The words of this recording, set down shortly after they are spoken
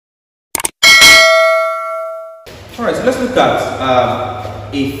Alright, so let's look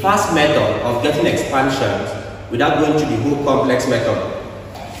at a fast method of getting expansions without going through the whole complex method.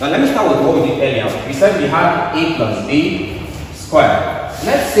 Now let me start with what we did earlier. We said we had a plus b squared.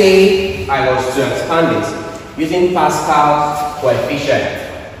 Let's say I was to expand it using Pascal's coefficient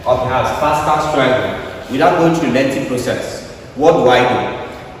or perhaps Pascal's triangle without going through the lengthy process. What do I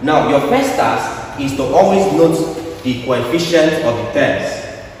do? Now your first task is to always note the coefficient of the terms.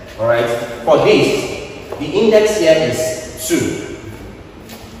 Alright, for this, the index here is 2.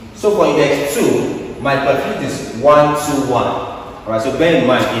 So for index 2, my coefficient is 1, 2, 1. Alright, so bear in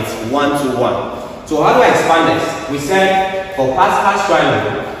mind it's 1, 2, 1. So how do I expand this? We said for Pascal's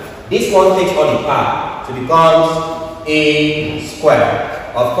triangle, this one takes all the power, so it becomes a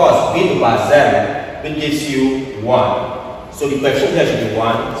squared. Of course, b to the power 0, which gives you 1. So the coefficient here should be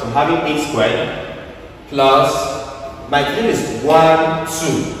 1. So having a squared plus my coefficient is 1,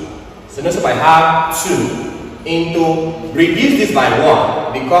 2. So notice if I have 2 into, reduce this by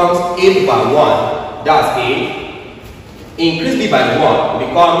 1, becomes a to the power 1, that's a. Increase b by 1,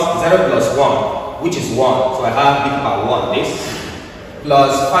 becomes 0 plus 1, which is 1. So I have b to the power 1, this.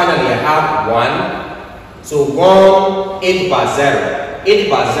 Plus finally I have 1. So 1, a to the power 0. A to the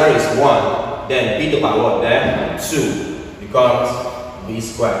power 0 is 1, then b to the power what there? 2 becomes b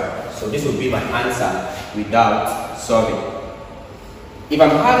squared. So this will be my answer without solving. If I'm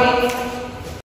having